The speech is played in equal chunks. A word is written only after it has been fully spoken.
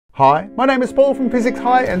Hi, my name is Paul from Physics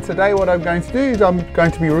High, and today what I'm going to do is I'm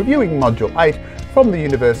going to be reviewing Module 8, From the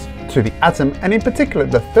Universe to the Atom, and in particular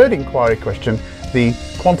the third inquiry question, the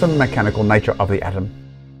quantum mechanical nature of the atom.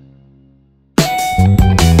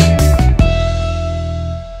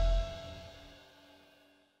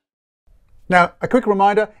 Now, a quick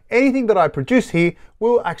reminder, anything that I produce here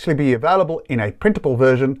will actually be available in a printable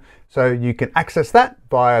version, so you can access that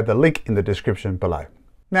via the link in the description below.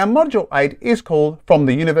 Now, Module 8 is called From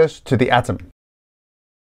the Universe to the Atom.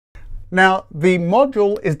 Now, the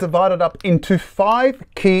module is divided up into 5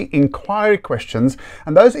 key inquiry questions,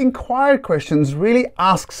 and those inquiry questions really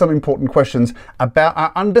ask some important questions about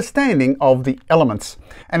our understanding of the elements.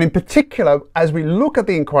 And in particular, as we look at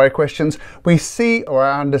the inquiry questions, we see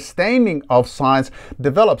our understanding of science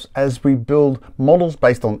develops as we build models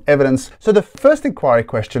based on evidence. So the first inquiry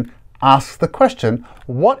question asks the question,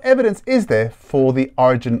 what evidence is there for the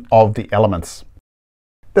origin of the elements?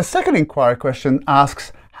 The second inquiry question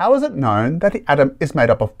asks, how is it known that the atom is made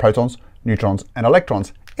up of protons, neutrons, and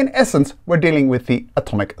electrons? In essence, we're dealing with the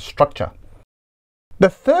atomic structure. The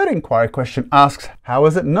third inquiry question asks, how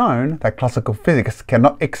is it known that classical physics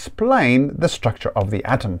cannot explain the structure of the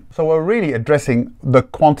atom? So we're really addressing the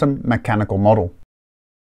quantum mechanical model.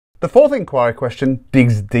 The fourth inquiry question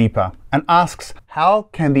digs deeper and asks, how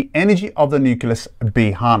can the energy of the nucleus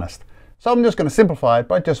be harnessed? So I'm just going to simplify it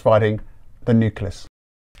by just writing the nucleus.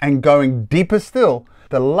 And going deeper still,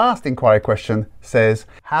 the last inquiry question says,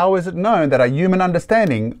 how is it known that our human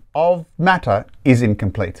understanding of matter is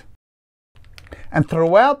incomplete? And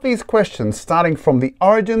throughout these questions, starting from the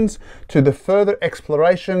origins to the further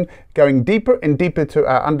exploration, going deeper and deeper to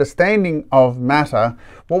our understanding of matter,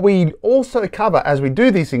 what we also cover as we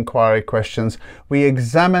do these inquiry questions, we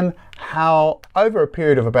examine how over a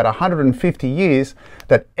period of about 150 years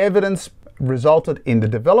that evidence resulted in the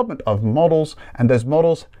development of models, and those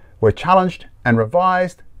models were challenged and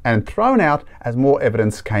revised and thrown out as more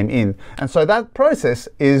evidence came in. And so that process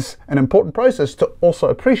is an important process to also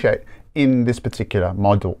appreciate in this particular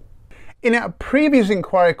module. In our previous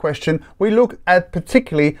inquiry question, we looked at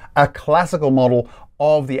particularly a classical model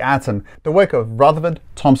of the atom. The work of Rutherford,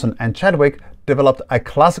 Thomson, and Chadwick developed a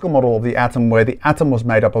classical model of the atom where the atom was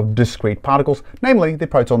made up of discrete particles, namely the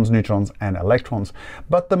protons, neutrons, and electrons.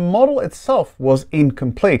 But the model itself was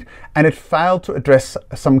incomplete and it failed to address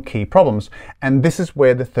some key problems. And this is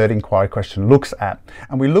where the third inquiry question looks at.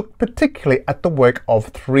 And we look particularly at the work of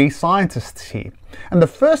 3 scientists here. And the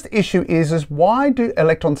first issue is why do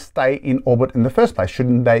electrons stay in orbit in the first place?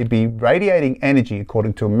 Shouldn't they be radiating energy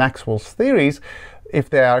according to Maxwell's theories if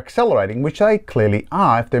they are accelerating, which they clearly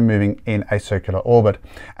are if they're moving in a circular orbit?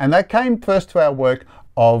 And that came first to our work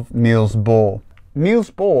of Niels Bohr.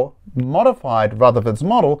 Niels Bohr modified Rutherford's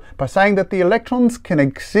model by saying that the electrons can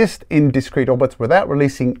exist in discrete orbits without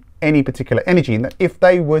releasing any particular energy, and that if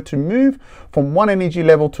they were to move from one energy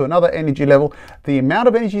level to another energy level, the amount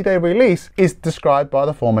of energy they release is described by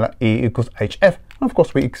the formula E equals hf. And of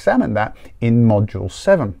course we examined that in Module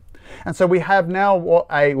 7. And so we have now what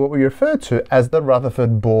we refer to as the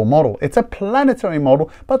Rutherford-Bohr model. It's a planetary model,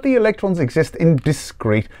 but the electrons exist in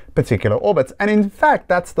discrete particular orbits. And in fact,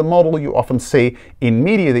 that's the model you often see in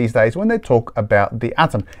media these days when they talk about the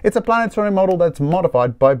atom. It's a planetary model that's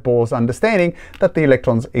modified by Bohr's understanding that the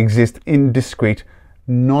electrons exist in discrete,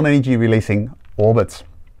 non-energy releasing orbits.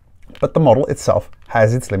 But the model itself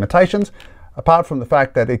has its limitations. Apart from the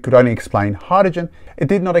fact that it could only explain hydrogen, it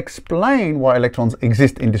did not explain why electrons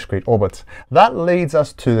exist in discrete orbits. That leads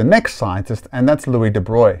us to the next scientist, and that's Louis de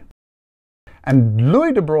Broglie. And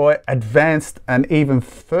Louis de Broglie advanced an even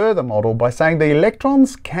further model by saying the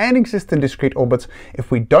electrons can exist in discrete orbits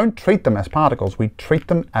if we don't treat them as particles, we treat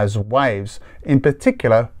them as waves. In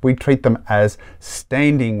particular, we treat them as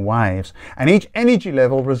standing waves. And each energy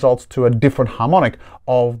level results to a different harmonic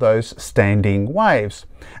of those standing waves.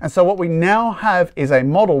 And so what we now have is a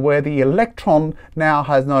model where the electron now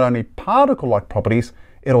has not only particle-like properties,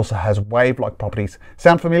 it also has wave-like properties.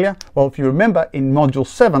 Sound familiar? Well, if you remember in Module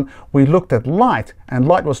 7, we looked at light, and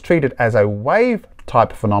light was treated as a wave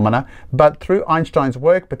type phenomena, but through Einstein's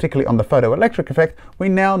work, particularly on the photoelectric effect, we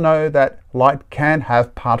now know that light can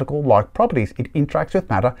have particle-like properties. It interacts with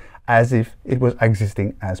matter as if it was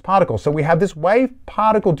existing as particles. So we have this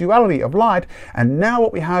wave-particle duality of light, and now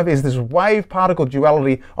what we have is this wave-particle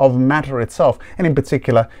duality of matter itself, and in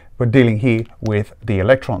particular, we're dealing here with the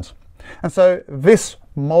electrons. And so this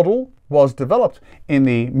model was developed in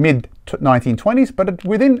the mid-1920s, but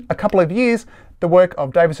within a couple of years, the work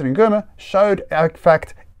of Davison and Germer showed, in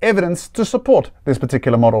fact, evidence to support this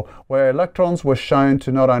particular model, where electrons were shown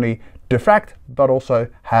to not only diffract but also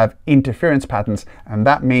have interference patterns, and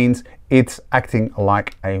that means it's acting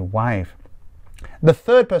like a wave. The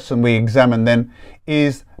third person we examine then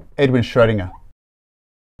is Edwin Schrödinger.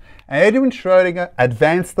 Edwin Schrödinger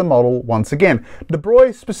advanced the model once again. De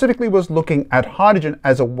Broglie specifically was looking at hydrogen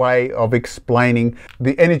as a way of explaining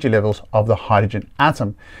the energy levels of the hydrogen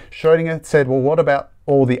atom. Schrödinger said, well, what about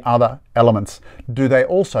all the other elements? Do they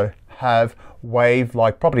also have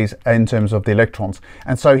wave-like properties in terms of the electrons?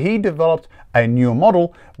 And so he developed a new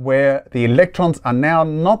model where the electrons are now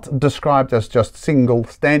not described as just single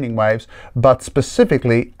standing waves, but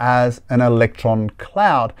specifically as an electron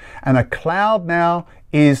cloud. And a cloud now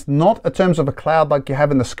is not in terms of a cloud like you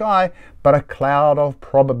have in the sky, but a cloud of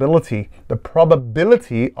probability, the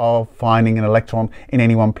probability of finding an electron in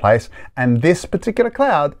any one place. And this particular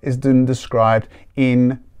cloud is then described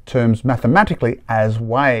in terms mathematically as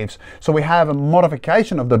waves. So we have a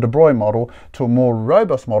modification of the de Broglie model to a more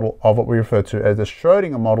robust model of what we refer to as the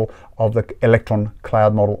Schrödinger model of the electron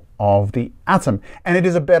cloud model of the atom. And it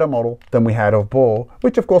is a better model than we had of Bohr,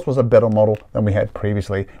 which of course was a better model than we had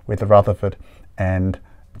previously with Rutherford and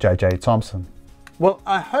J.J. Thomson. Well,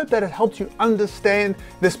 I hope that it helped you understand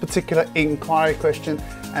this particular inquiry question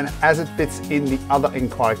and as it fits in the other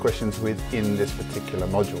inquiry questions within this particular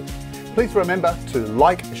module. Please remember to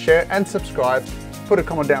like, share and subscribe. Put a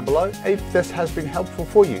comment down below if this has been helpful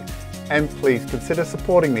for you. And please consider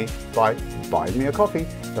supporting me by buying me a coffee.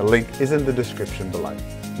 The link is in the description below.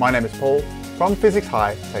 My name is Paul from Physics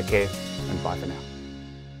High. Take care and bye for now.